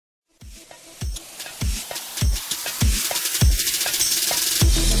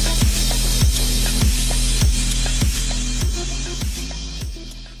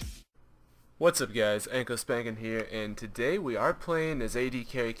What's up guys, Anklespankin here, and today we are playing as AD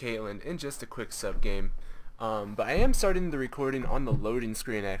carry Caitlyn in just a quick sub game. But I am starting the recording on the loading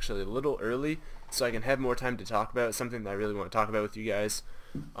screen actually a little early, so I can have more time to talk about something that I really want to talk about with you guys.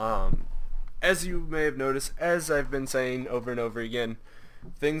 As you may have noticed, as I've been saying over and over again,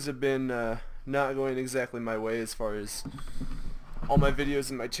 things have been not going exactly my way as far as all my videos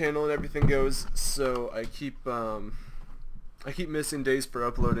and my channel and everything goes, so I keep missing days for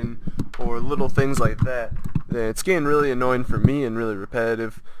uploading or little things like that. It's getting really annoying for me and really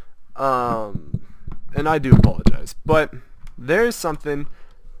repetitive. And I do apologize. But there's something...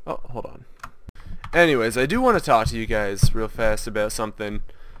 Oh, hold on. Anyways, I do want to talk to you guys real fast about something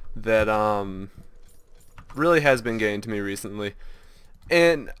that really has been getting to me recently.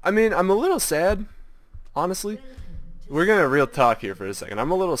 And, I mean, I'm a little sad, honestly. We're going to real talk here for a second.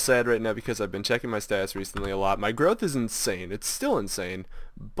 I'm a little sad right now because I've been checking my stats recently a lot. My growth is insane. It's still insane.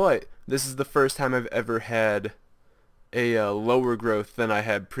 But this is the first time I've ever had a lower growth than I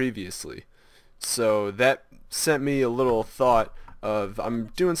had previously. So that sent me a little thought of I'm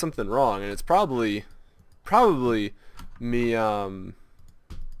doing something wrong. And it's probably me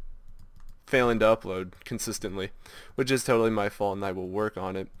failing to upload consistently, which is totally my fault and I will work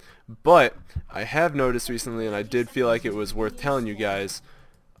on it. But I have noticed recently, and I did feel like it was worth telling you guys,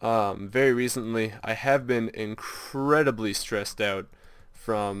 very recently I have been incredibly stressed out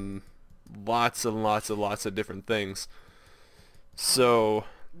from lots of different things. So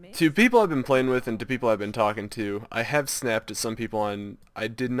to people I've been playing with and to people I've been talking to, I have snapped at some people and I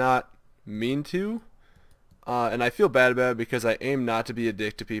did not mean to, and I feel bad about it because I aim not to be a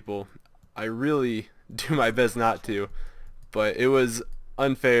dick to people. I really do my best not to, but it was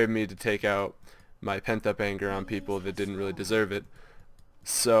unfair of me to take out my pent-up anger on people that didn't really deserve it.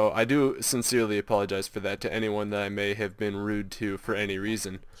 So I do sincerely apologize for that to anyone that I may have been rude to for any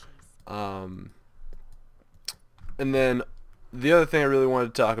reason. And then the other thing I really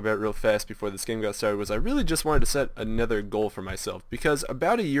wanted to talk about real fast before this game got started was I really just wanted to set another goal for myself, because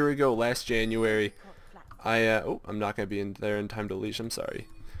about a year ago, last January, I'm not going to be in there in time to leash, I'm sorry.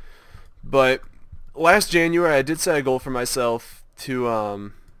 But last January I did set a goal for myself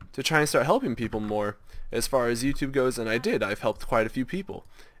to try and start helping people more as far as YouTube goes, and I did. I've helped quite a few people.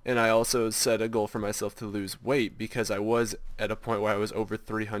 And I also set a goal for myself to lose weight because I was at a point where I was over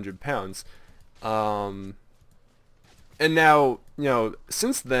 300 pounds. And now, you know,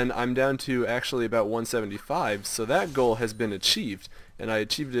 since then I'm down to actually about 175, so that goal has been achieved, and I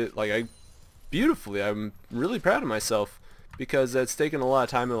achieved it beautifully. I'm really proud of myself because that's taken a lot of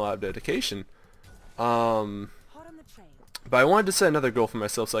time and a lot of dedication. But I wanted to set another goal for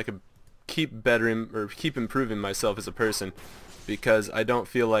myself so I could keep improving myself as a person, because I don't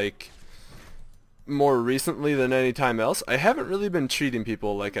feel like more recently than any time else I haven't really been treating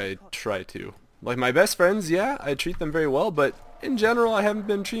people like I try to. Like my best friends, yeah, I treat them very well, but in general I haven't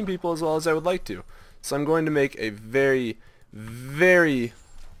been treating people as well as I would like to. So I'm going to make a very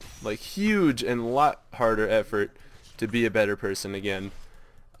huge and lot harder effort to be a better person again,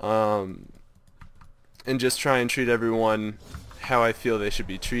 and just try and treat everyone how I feel they should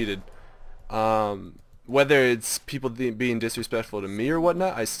be treated. Whether it's people being disrespectful to me or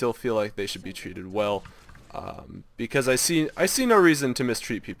whatnot, I still feel like they should be treated well, because I see no reason to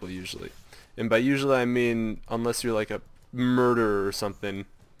mistreat people usually. And by usually I mean unless you're like a murderer or something,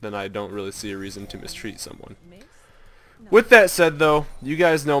 then I don't really see a reason to mistreat someone. With that said though, you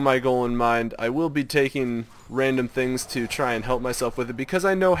guys know my goal in mind. I will be taking random things to try and help myself with it because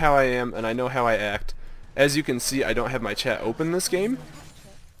I know how I am and I know how I act. As you can see, I don't have my chat open this game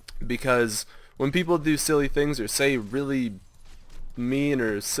because when people do silly things or say really mean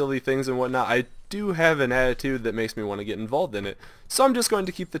or silly things and whatnot, I do have an attitude that makes me want to get involved in it. So I'm just going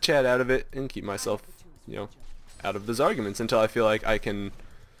to keep the chat out of it and keep myself, you know, out of those arguments until I feel like I can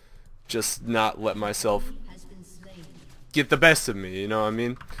just not let myself get the best of me, you know what I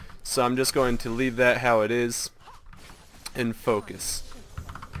mean? So I'm just going to leave that how it is and focus.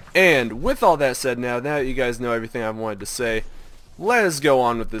 And with all that said, now that you guys know everything I wanted to say, let us go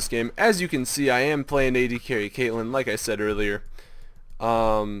on with this game. As you can see, I am playing AD carry Caitlyn, like I said earlier.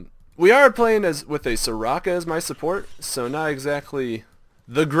 We are playing with a Soraka as my support, so not exactly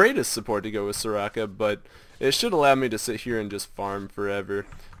the greatest support to go with Soraka, but it should allow me to sit here and just farm forever.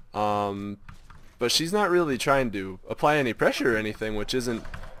 But she's not really trying to apply any pressure or anything, which isn't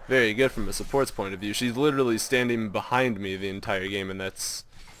very good from a support's point of view. She's literally standing behind me the entire game, and that's,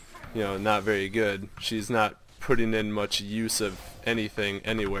 you know, not very good. She's not putting in much use of anything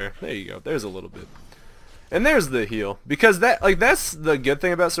anywhere. There you go. There's a little bit. And there's the heal. Because that's the good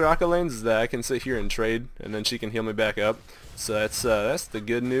thing about Soraka lanes, is that I can sit here and trade, and then she can heal me back up. So that's the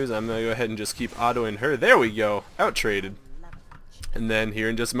good news. I'm going to go ahead and just keep autoing her. There we go. Out traded. And then here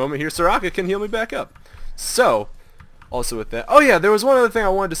in just a moment here, Soraka can heal me back up. So, also with that, oh yeah, there was one other thing I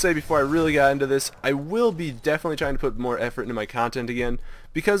wanted to say before I really got into this. I will be definitely trying to put more effort into my content again,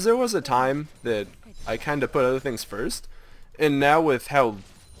 because there was a time that I kind of put other things first, and now with how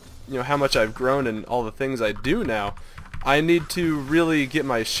much I've grown and all the things I do now, I need to really get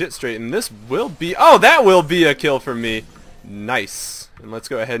my shit straight, and this will be, oh, that will be a kill for me. Nice. And let's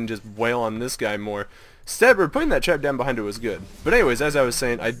go ahead and just wail on this guy more. Stabber, putting that trap down behind her was good. But anyways, as I was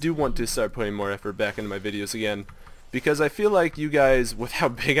saying, I do want to start putting more effort back into my videos again, because I feel like you guys, with how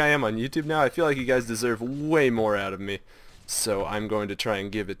big I am on YouTube now, I feel like you guys deserve way more out of me. So I'm going to try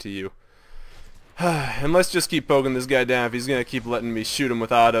and give it to you. And let's just keep poking this guy down if he's going to keep letting me shoot him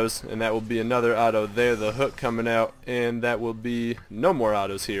with autos. And that will be another auto there, the hook coming out, and that will be no more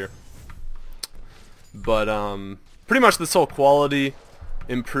autos here. But pretty much this whole quality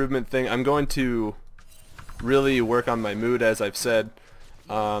improvement thing, I'm going to really work on my mood, as I've said.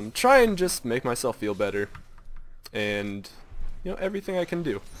 Try and just make myself feel better, and everything I can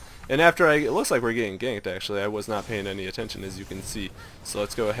do. And after it looks like we're getting ganked. Actually, I was not paying any attention, as you can see. So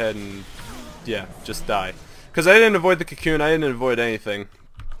let's go ahead and just die, because I didn't avoid the cocoon. I didn't avoid anything.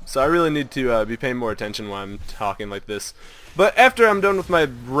 So I really need to be paying more attention when I'm talking like this. But after I'm done with my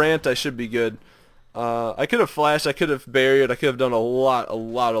rant, I should be good. I could have flashed, I could have buried, I could have done a lot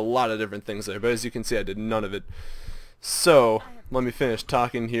of different things there, but as you can see, I did none of it. So, let me finish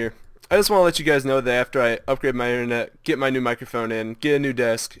talking here. I just want to let you guys know that after I upgrade my internet, get my new microphone in, get a new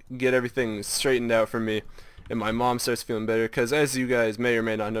desk, get everything straightened out for me, and my mom starts feeling better, because as you guys may or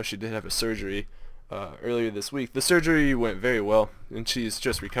may not know, she did have a surgery earlier this week. The surgery went very well, and she's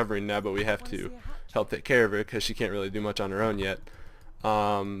just recovering now, but we have to help take care of her, because she can't really do much on her own yet.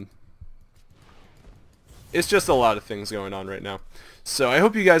 It's just a lot of things going on right now. So I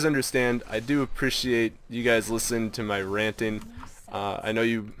hope you guys understand. I do appreciate you guys listening to my ranting. I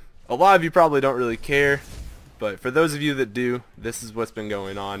know a lot of you probably don't really care, but for those of you that do, this is what's been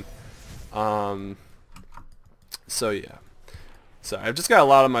going on. So yeah. So I've just got a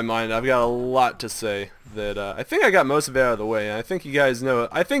lot on my mind. I've got a lot to say that I think I got most of it out of the way, and I think you guys know.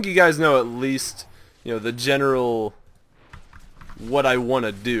 I think you guys know at least the general what I want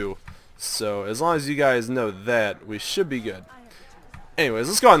to do. So as long as you guys know that, we should be good. Anyways,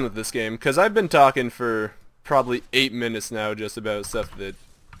 let's go on with this game, because I've been talking for probably 8 minutes now just about stuff that,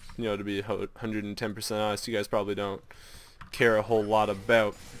 to be 110% honest, you guys probably don't care a whole lot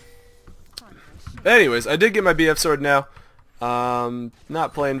about. But anyways, I did get my BF sword now.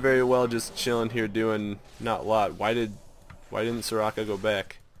 Not playing very well, just chilling here doing not a lot. Why didn't Soraka go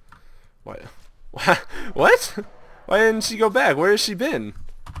back? Why? What? Why didn't she go back? Where has she been?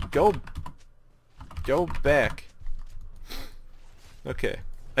 Go back. Okay.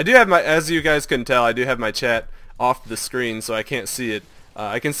 I do have my, as you guys can tell, I do have my chat off the screen, so I can't see it.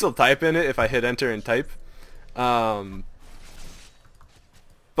 I can still type in it if I hit enter and type. But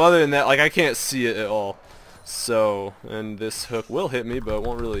other than that, I can't see it at all. So, and this hook will hit me, but it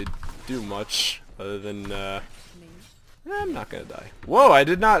won't really do much other than, I'm not gonna die. Whoa, I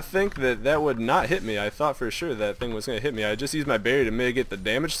did not think that would not hit me. I thought for sure that thing was gonna hit me. I just used my barrier to mitigate the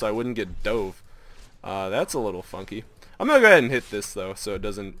damage so I wouldn't get dove. That's a little funky. I'm gonna go ahead and hit this though, so it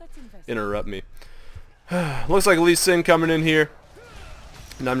doesn't interrupt me. Looks like Lee Sin coming in here,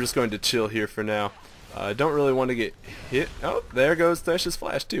 and I'm just going to chill here for now. I don't really want to get hit. Oh, there goes Thresh's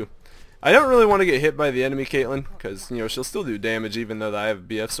flash too. I don't really want to get hit by the enemy Caitlyn, because she'll still do damage even though I have a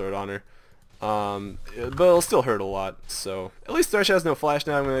BF sword on her. But it'll still hurt a lot. So at least Thresh has no flash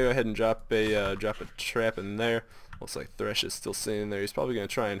now. I'm gonna go ahead and drop a trap in there. Looks like Thresh is still sitting there. He's probably gonna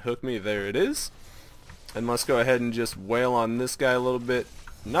try and hook me. There it is. And let's go ahead and just wail on this guy a little bit.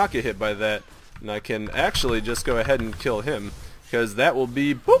 Not get hit by that, and I can actually just go ahead and kill him, because that will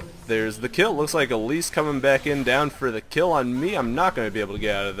be boop. There's the kill. Looks like Elise coming back in down for the kill on me. I'm not gonna be able to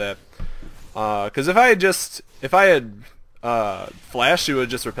get out of that. Because if I had flash, she would have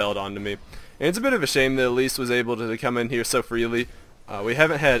just repelled onto me. And it's a bit of a shame that Elise was able to come in here so freely. We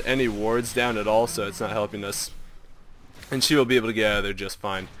haven't had any wards down at all, so it's not helping us. And she will be able to get out of there just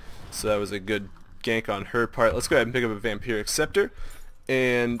fine. So that was a good gank on her part. Let's go ahead and pick up a Vampiric Scepter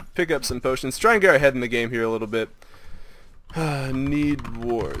and pick up some potions. Try and get our head in the game here a little bit. Need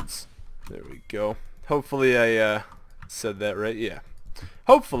wards. There we go. Hopefully I said that right. Yeah.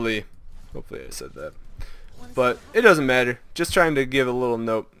 Hopefully I said that. But it doesn't matter. Just trying to give a little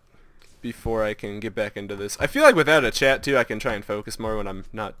note before I can get back into this. I feel like without a chat too, I can try and focus more when I'm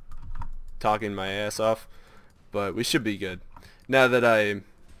not talking my ass off. but we should be good. Now that I'm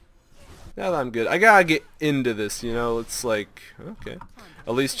good, I gotta get into this, you know. It's like, okay,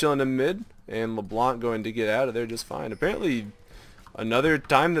 Elise chilling in mid, and LeBlanc going to get out of there just fine. Apparently, another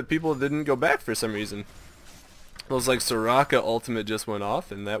time that people didn't go back for some reason. It was like Soraka ultimate just went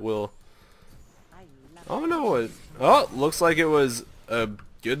off, and that will... Oh no! Oh, looks like it was a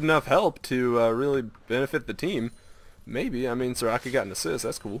good enough help to really benefit the team. Maybe. I mean, Soraka got an assist.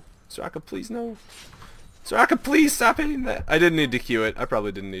 That's cool. Soraka, please no. Soraka, please stop hitting that. I didn't need to queue it. I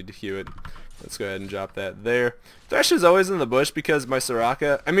probably didn't need to queue it. Let's go ahead and drop that there. Thresh is always in the bush because my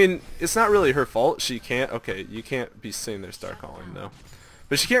Soraka... I mean, it's not really her fault. She can't... Okay, you can't be seeing their star calling, though.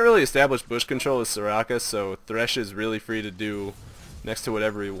 But she can't really establish bush control with Soraka, so Thresh is really free to do next to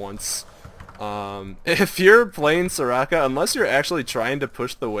whatever he wants. If you're playing Soraka, unless you're actually trying to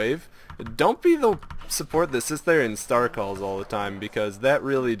push the wave, don't be the support that sits there and star calls all the time, because that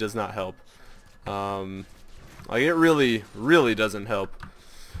really does not help. Like, it really, really doesn't help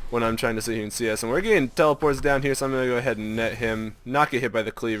when I'm trying to sit here in CS. And we're getting teleports down here, so I'm going to go ahead and net him, not get hit by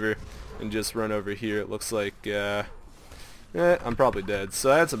the cleaver, and just run over here. It looks like, I'm probably dead, so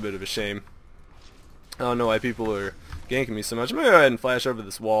that's a bit of a shame. I don't know why people are ganking me so much. I'm going to go ahead and flash over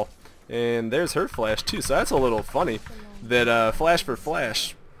this wall. And there's her flash too, so that's a little funny that flash for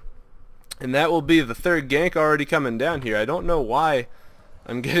flash. And that will be the third gank already coming down here. I don't know why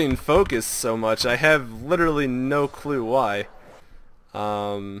I'm getting focused so much. I have literally no clue why.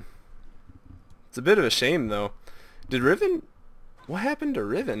 It's a bit of a shame though. Did Riven... What happened to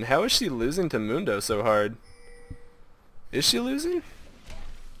Riven? How is she losing to Mundo so hard? Is she losing?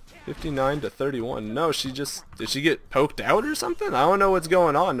 59 to 31. No, she just... Did she get poked out or something? I don't know what's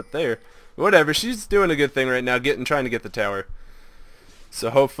going on up there. Whatever, she's doing a good thing right now, trying to get the tower.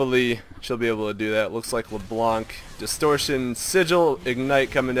 So hopefully she'll be able to do that. Looks like LeBlanc, Distortion, Sigil, Ignite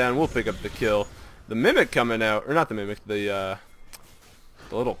coming down. We'll pick up the kill. The Mimic coming out, or not the Mimic, the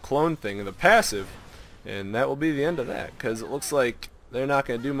little clone thing, the passive. And that will be the end of that, because it looks like they're not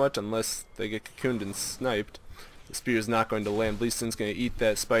going to do much unless they get cocooned and sniped. The spear's not going to land. Lee Sin's going to eat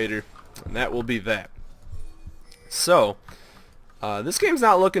that spider, and that will be that. So, this game's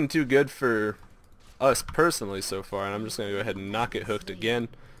not looking too good for us personally so far, and I'm just going to go ahead and knock it hooked again,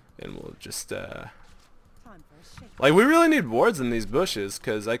 and we'll just, like, we really need wards in these bushes,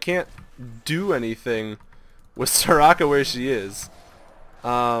 because I can't do anything with Soraka where she is.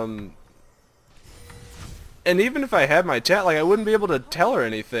 And even if I had my chat, like, I wouldn't be able to tell her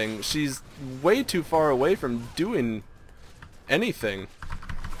anything. She's way too far away from doing anything.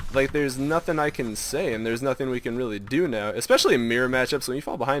 Like, there's nothing I can say, and there's nothing we can really do now. Especially in mirror matchups. When you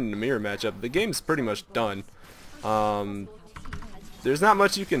fall behind in a mirror matchup, the game's pretty much done. There's not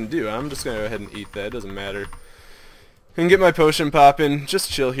much you can do. I'm just going to go ahead and eat that. It doesn't matter. And get my potion popping. Just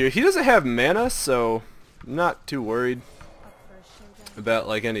chill here. He doesn't have mana, so I'm not too worried about,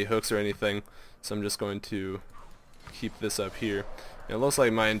 like, any hooks or anything. So I'm just going to keep this up here. And it looks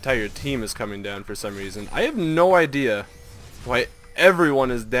like my entire team is coming down for some reason. I have no idea why everyone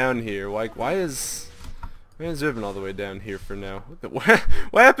is down here. Why is Riven all the way down here for now? What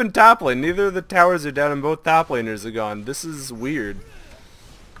happened top lane? Neither of the towers are down and both top laners are gone. This is weird.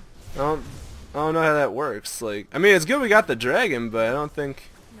 I don't know how that works. Like, I mean, it's good we got the dragon, but I don't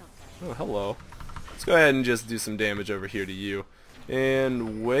think... Oh, hello. Let's go ahead and just do some damage over here to you.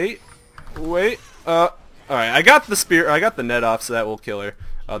 And wait. Alright, I got the spear, I got the net off, so that will kill her.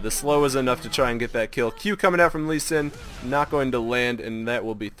 The slow is enough to try and get that kill. Q coming out from Lee Sin, not going to land, and that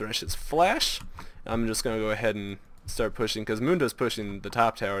will be Thresh's flash. I'm just going to go ahead and start pushing, because Mundo's pushing the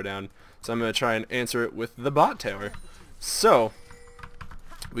top tower down, so I'm going to try and answer it with the bot tower. So,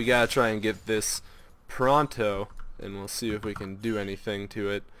 we got to try and get this pronto, and we'll see if we can do anything to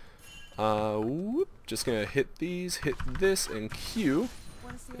it. Whoop, just going to hit these, hit this, and Q.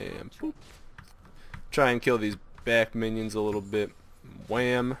 And boop. Try and kill these back minions a little bit.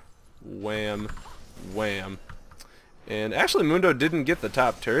 Wham, wham, wham. And actually Mundo didn't get the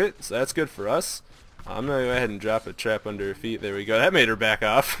top turret, so that's good for us. I'm going to go ahead and drop a trap under her feet. There we go. That made her back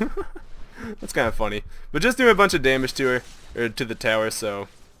off. That's kind of funny. But just doing a bunch of damage to her, or to the tower, so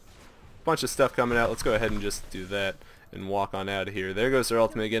bunch of stuff coming out. Let's go ahead and just do that and walk on out of here. There goes her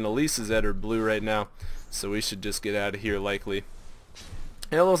ultimate again. Elise is at her blue right now, so we should just get out of here likely.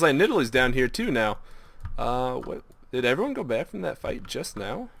 And it looks like Nidalee down here too now. What? Did everyone go back from that fight just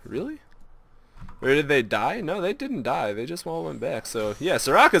now? Really? Or did they die? No, they didn't die. They just all went back. So, yeah,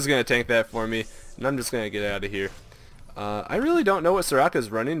 Soraka's going to tank that for me, and I'm just going to get out of here. I really don't know what Soraka's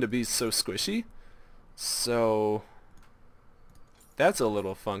running to be so squishy. So, that's a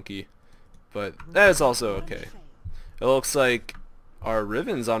little funky. But that is also okay. It looks like our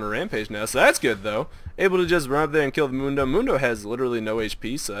Riven's on a rampage now, so that's good though. Able to just run up there and kill the Mundo. Mundo has literally no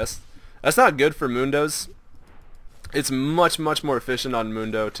HP, so that's not good for Mundos. It's much more efficient on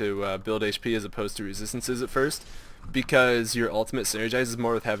Mundo to build HP as opposed to resistances at first, because your ultimate synergizes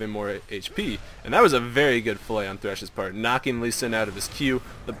more with having more HP. And that was a very good play on Thresh's part, knocking Lee Sin out of his Q.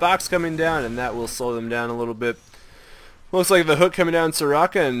 The box coming down, and that will slow them down a little bit. Looks like the hook coming down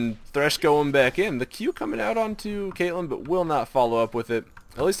Soraka and Thresh going back in. The Q coming out onto Caitlyn, but will not follow up with it.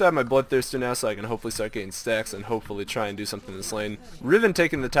 At least I have my Bloodthirster now, so I can hopefully start getting stacks and hopefully try and do something in this lane. Riven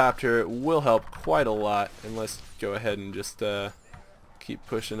taking the top turret will help quite a lot, and let's go ahead and just keep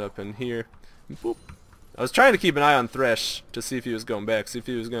pushing up in here. Boop. I was trying to keep an eye on Thresh to see if he was going back. See if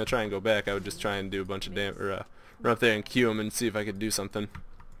he was going to try and go back, I would just try and do a bunch of damage, or run up there and Q him and see if I could do something.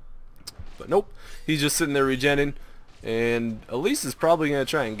 But nope, he's just sitting there regenning. And Elise is probably going to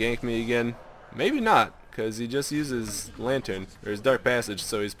try and gank me again. Maybe not, because he just uses Lantern, or his Dark Passage,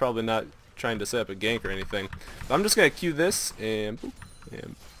 so he's probably not trying to set up a gank or anything. But I'm just going to Q this, and boop,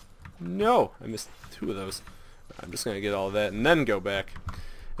 and no, I missed 2 of those. I'm just going to get all of that and then go back.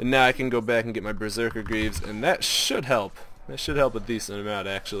 And now I can go back and get my Berserker Greaves, and that should help. That should help a decent amount,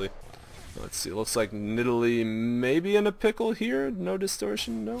 actually. Let's see, looks like Nidalee maybe in a pickle here. No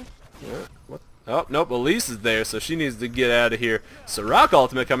distortion, no? Yeah, what? Oh, nope, Elise is there, so she needs to get out of here. Soraka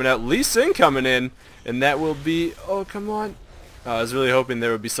ultimate coming out, Lee Sin coming in, and that will be, oh, come on. I was really hoping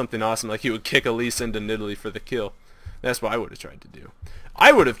there would be something awesome, like he would kick Elise into Nidalee for the kill. That's what I would have tried to do.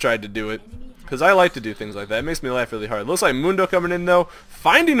 I would have tried to do it, because I like to do things like that. It makes me laugh really hard. Looks like Mundo coming in, though,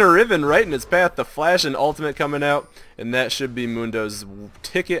 finding a Riven right in his path, the flash and ultimate coming out, and that should be Mundo's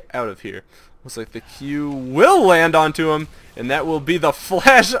ticket out of here. Looks like the Q will land onto him, and that will be the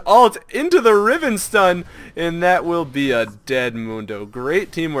flash ult into the Riven stun, and that will be a dead Mundo.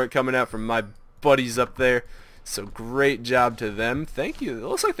 Great teamwork coming out from my buddies up there, so great job to them. Thank you. It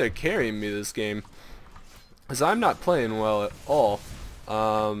looks like they're carrying me this game, because I'm not playing well at all.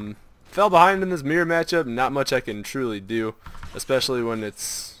 Fell behind in this mirror matchup, not much I can truly do, especially when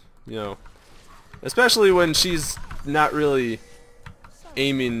it's, you know, especially when she's not really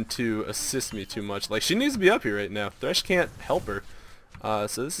aiming to assist me too much. Like, she needs to be up here right now. Thresh can't help her.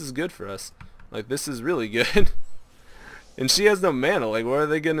 So this is good for us. Like, this is really good. And she has no mana. Like, what are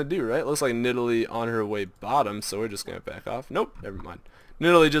they going to do, right? Looks like Nidalee on her way bottom, so we're just going to back off. Nope, never mind.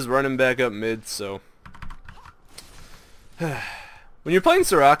 Nidalee just running back up mid, so... When you're playing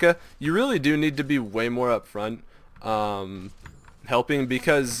Soraka, you really do need to be way more up front. Helping,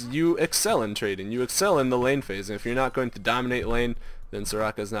 because you excel in trading. You excel in the lane phase, and if you're not going to dominate lane, then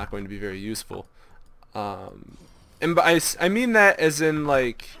Soraka is not going to be very useful. And I mean that as in,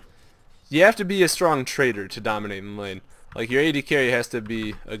 like, you have to be a strong trader to dominate in lane. Like, your AD carry has to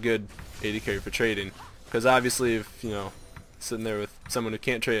be a good AD carry for trading, because obviously if, you know, sitting there with someone who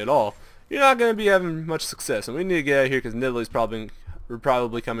can't trade at all, you're not going to be having much success. And we need to get out of here, because Nidalee's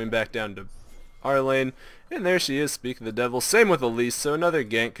probably coming back down to our lane. And there she is, speak of the devil. Same with Elise, so another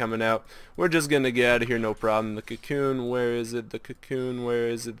gank coming out. We're just going to get out of here, no problem. The cocoon, where is it? The cocoon, where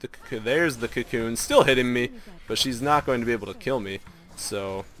is it? The cocoon, there's the cocoon, still hitting me, but she's not going to be able to kill me.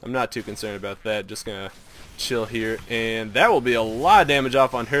 So I'm not too concerned about that, just going to chill here. And that will be a lot of damage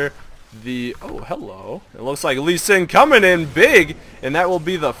off on her. Oh, hello. It looks like Lee Sin coming in big, and that will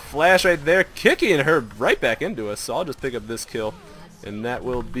be the flash right there, kicking her right back into us. So I'll just pick up this kill, and that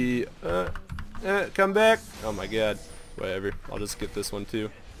will be... come back. Oh my god. Whatever. I'll just get this one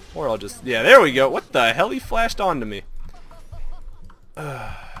too. Or I'll just... Yeah, there we go. What the hell? He flashed onto me.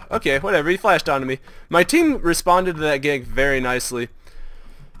 Okay, whatever. He flashed onto me. My team responded to that gank very nicely.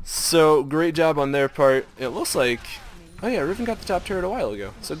 So, great job on their part. It looks like... Oh yeah, Riven got the top turret a while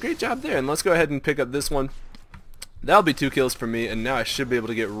ago. So, great job there. And let's go ahead and pick up this one. That'll be 2 kills for me. And now I should be able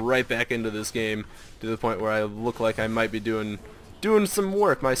to get right back into this game to the point where I look like I might be doing some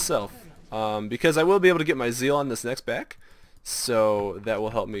work myself. Because I will be able to get my Zeal on this next back, so that will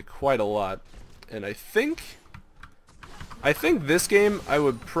help me quite a lot. And I think this game I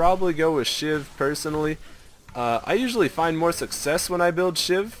would probably go with Shiv personally. I usually find more success when I build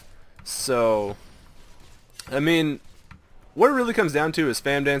Shiv, so I mean, what it really comes down to is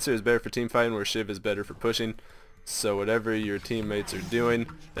Fam Dancer is better for team fighting, where Shiv is better for pushing. So whatever your teammates are doing,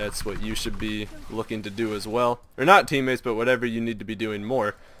 that's what you should be looking to do as well. Or not teammates, but whatever you need to be doing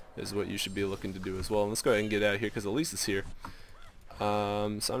more is what you should be looking to do as well. And let's go ahead and get out of here, because Elise is here. So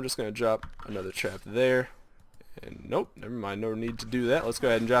I'm just going to drop another trap there. And nope, never mind, no need to do that. Let's go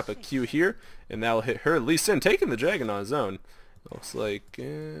ahead and drop a Q here, and that will hit her. Lee Sin taking the dragon on his own. Looks like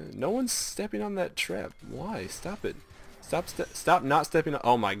no one's stepping on that trap. Why? Stop it. Stop not stepping on.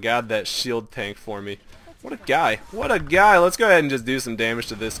 Oh my god, that shield tank for me. What a guy. What a guy. Let's go ahead and just do some damage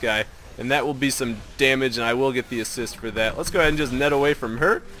to this guy. And that will be some damage, and I will get the assist for that. Let's go ahead and just net away from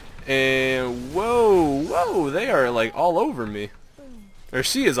her. And whoa, whoa, they are like all over me. Or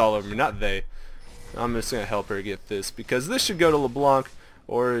she is all over me, not they. I'm just going to help her get this, because this should go to LeBlanc,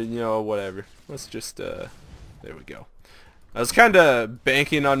 or, you know, whatever. Let's just, there we go. I was kind of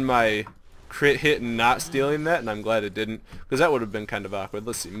banking on my crit hit and not stealing that, and I'm glad it didn't, because that would have been kind of awkward.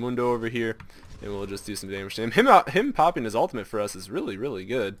 Let's see, Mundo over here, and we'll just do some damage to him. Him popping his ultimate for us is really, really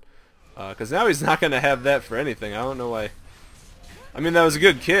good, because now he's not going to have that for anything. I don't know why. I mean, that was a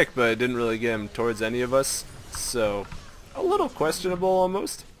good kick, but it didn't really get him towards any of us, so a little questionable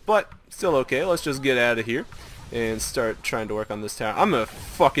almost, but still okay. Let's just get out of here and start trying to work on this tower. I'm going to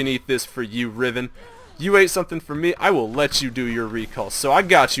fucking eat this for you, Riven. You ate something for me, I will let you do your recall. So I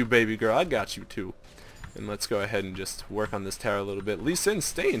got you, baby girl. I got you too. And let's go ahead and just work on this tower a little bit. Lee Sin's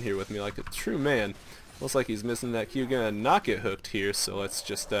staying here with me like a true man. Looks like he's missing that Q. Gonna not get hooked here, so let's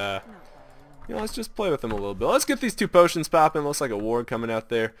just you know, let's just play with him a little bit. Let's get these 2 potions popping. Looks like a ward coming out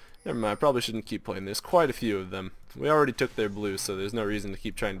there. Never mind, probably shouldn't keep playing. There's quite a few of them. We already took their blue, so there's no reason to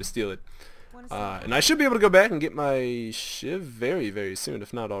keep trying to steal it. And I should be able to go back and get my Shiv very, very soon,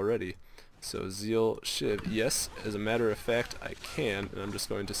 if not already. So Zeal, Shiv, yes, as a matter of fact, I can. And I'm just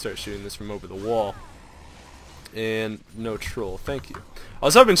going to start shooting this from over the wall. And no troll, thank you. I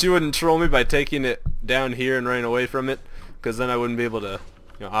was hoping she wouldn't troll me by taking it down here and running away from it, because then I wouldn't be able to,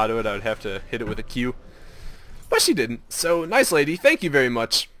 you know, auto it. I would have to hit it with a Q. But she didn't. So nice lady, thank you very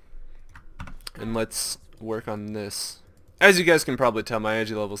much. And let's work on this. As you guys can probably tell, my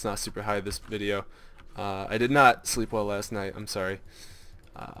energy level is not super high this video. I did not sleep well last night, I'm sorry.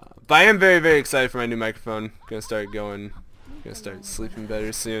 But I am very, very excited for my new microphone. Gonna start going, gonna start sleeping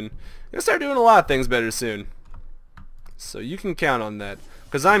better soon. Gonna start doing a lot of things better soon. So you can count on that,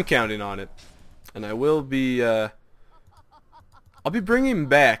 because I'm counting on it. And I will be, I'll be bringing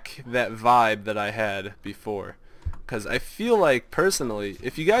back that vibe that I had before. Because I feel like, personally,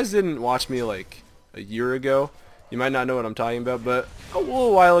 if you guys didn't watch me like a year ago, you might not know what I'm talking about, but a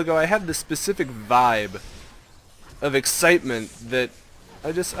little while ago I had this specific vibe of excitement that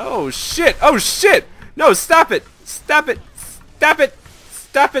I just, oh shit, no, stop it, stop it, stop it,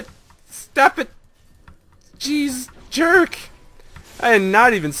 stop it, stop it, jeez, jerk. I did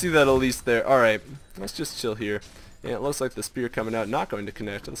not even see that Elise there. Alright, let's just chill here. And it looks like the spear coming out, not going to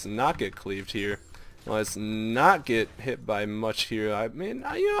connect. Let's not get cleaved here. Let's not get hit by much here. I mean,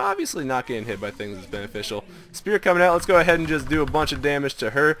 you know, obviously not getting hit by things is beneficial. Spear coming out. Let's go ahead and just do a bunch of damage to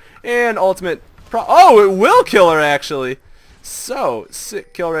her. And ultimate oh, it will kill her, actually. So,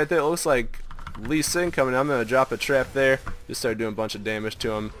 sick kill right there. It looks like Lee Sin coming out. I'm going to drop a trap there. Just start doing a bunch of damage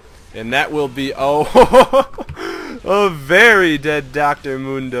to him. And that will be, oh, a very dead Dr.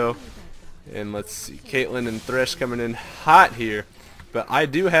 Mundo. And let's see, Caitlyn and Thresh coming in hot here. But I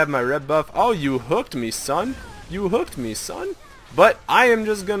do have my red buff. Oh, you hooked me, son. You hooked me, son. But I am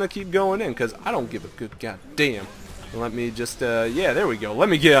just going to keep going in, because I don't give a good goddamn. Let me just, yeah, there we go. Let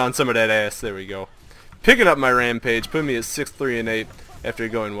me get on some of that ass. There we go. Picking up my rampage, putting me at 6-3 and 8 after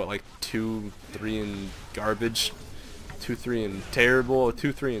going, what, like 2-3 and garbage? 2-3 and terrible,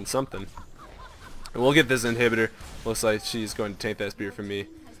 2-3 and something. And we'll get this inhibitor. Looks like she's going to tank that spear for me.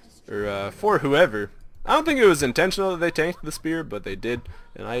 Or, for whoever. I don't think it was intentional that they tanked the spear, but they did,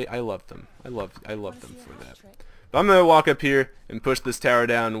 and I love them. I love them for that. But I'm gonna walk up here and push this tower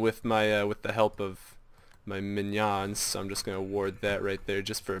down with my with the help of my minions. So I'm just gonna ward that right there,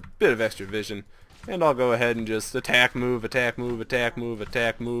 just for a bit of extra vision. And I'll go ahead and just attack, move, attack, move, attack, move,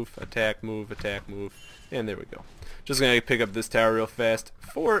 attack, move, attack, move, attack, move, and there we go. Just gonna pick up this tower real fast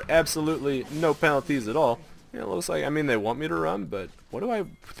for absolutely no penalties at all. Yeah, it looks like, I mean, they want me to run, but what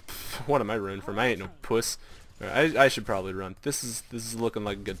am I running from? I ain't no puss. I should probably run. This is looking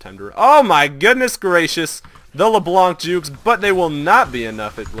like a good time to run. Oh my goodness gracious! The LeBlanc jukes, but they will not be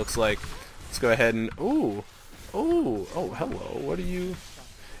enough, it looks like. Let's go ahead and, ooh, oh, hello, what are you?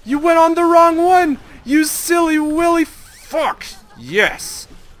 You went on the wrong one! You silly willy fuck! Yes!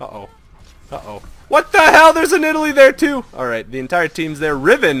 Uh-oh. Uh-oh. What the hell? There's an Italy there too! Alright, the entire team's there.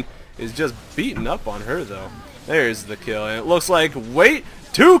 Riven is just beating up on her though. There's the kill, and it looks like, wait,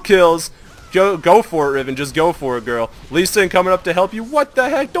 2 kills! Go for it, Riven, just go for it, girl. Lee Sin coming up to help you. What the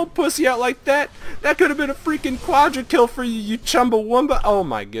heck? Don't pussy out like that! That could have been a freaking quadra kill for you, you chumbawamba! Oh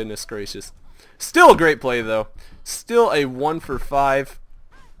my goodness gracious. Still a great play though. Still a 1 for 5.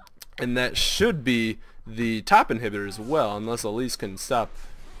 And that should be the top inhibitor as well, unless Elise can stop,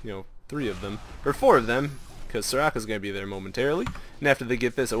 you know, 3 of them, or 4 of them, because Soraka's going to be there momentarily. And after they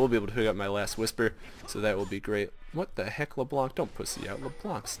get this, I will be able to pick up my last Whisper, so that will be great. What the heck, LeBlanc? Don't pussy out.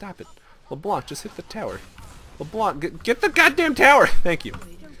 LeBlanc, stop it. LeBlanc, just hit the tower. LeBlanc, get the goddamn tower! Thank you.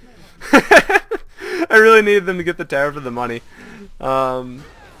 I really needed them to get the tower for the money. It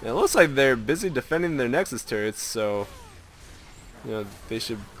looks like they're busy defending their Nexus turrets, so you know they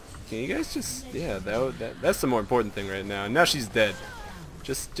should. Can you guys just that's the more important thing right now. And now she's dead.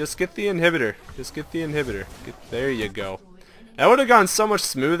 Just get the inhibitor. Just get the inhibitor. There you go. That would have gone so much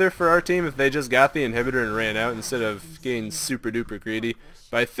smoother for our team if they just got the inhibitor and ran out instead of getting super duper greedy.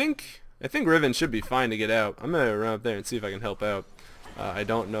 But I think Riven should be fine to get out. I'm gonna run up there and see if I can help out. I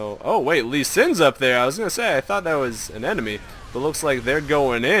don't know. Oh wait, Lee Sin's up there. I was gonna say I thought that was an enemy, but looks like they're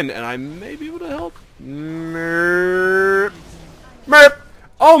going in, and I may be able to help. Merp. Merp.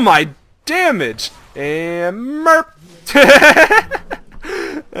 Oh my damage! And merp.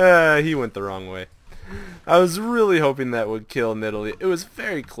 He went the wrong way. I was really hoping that would kill Nidalee. It was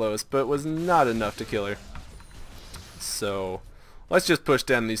very close, but was not enough to kill her. So let's just push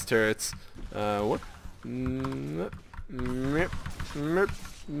down these turrets. What?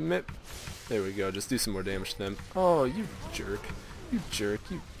 There we go. Just do some more damage to them. Oh, you jerk. You jerk.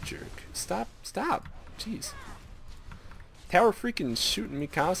 You jerk. Stop. Stop. Jeez. Tower freaking shooting me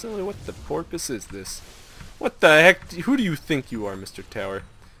constantly? What the porpoise is this? What the heck? Who do you think you are, Mr. Tower?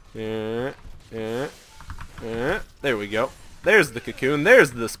 There we go. There's the cocoon.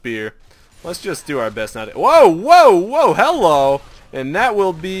 There's the spear. Let's just do our best not to... Whoa! Whoa! Whoa! Hello! And that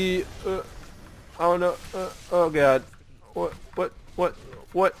will be... oh no. Oh god. What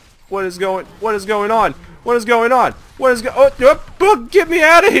is going on? What is going on? Oh, get me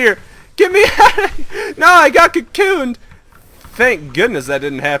out of here! Get me out of here! No, I got cocooned! Thank goodness that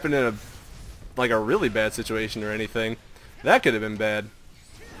didn't happen in a really bad situation or anything. That could have been bad.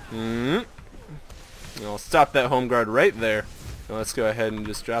 I'll stop that home guard right there. Now let's go ahead and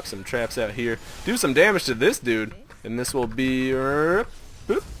just drop some traps out here. Do some damage to this dude. And this will be... Whoa!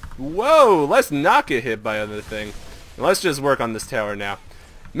 Let's not get hit by other thing. And let's just work on this tower now.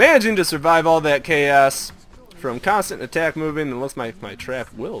 Managing to survive all that chaos from constant attack moving, and looks like my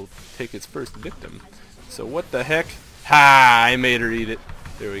trap will take its first victim. So what the heck? Ha! I made her eat it.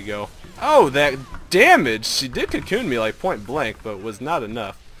 There we go. Oh, that damage! She did cocoon me like point blank, but was not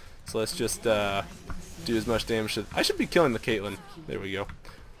enough. So let's just do as much damage as... I should be killing the Caitlyn. There we go.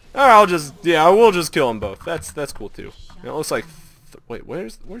 Alright, we'll just kill them both. That's cool too. And it looks like... wait,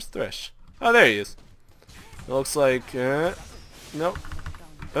 where's Thresh? Oh, there he is. It looks like... nope.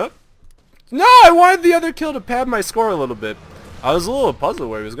 Oh. No, I wanted the other kill to pad my score a little bit. I was a little puzzled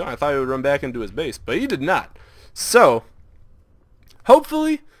where he was going. I thought he would run back into his base, but he did not. So,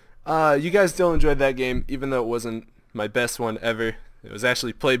 hopefully, you guys still enjoyed that game, even though it wasn't my best one ever. It was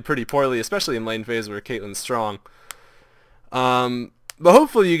actually played pretty poorly, especially in lane phase where Caitlyn's strong. But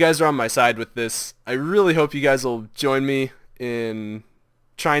hopefully you guys are on my side with this. I really hope you guys will join me in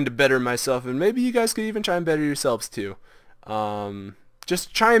trying to better myself, and maybe you guys could even try and better yourselves too.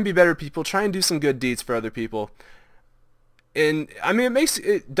 Just try and be better people. Try and do some good deeds for other people. And I mean,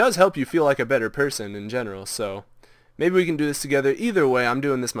 it does help you feel like a better person in general. So maybe we can do this together. Either way, I'm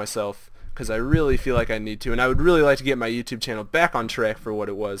doing this myself because I really feel like I need to, and I would really like to get my YouTube channel back on track for what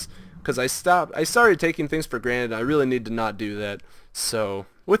it was. Because I started taking things for granted, and I really need to not do that. So,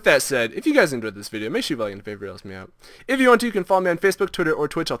 with that said, if you guys enjoyed this video, make sure you like and favorite, helps me out. If you want to, you can follow me on Facebook, Twitter, or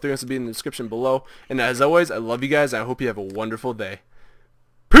Twitch. All three links will be in the description below. And as always, I love you guys, and I hope you have a wonderful day.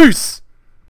 Peace!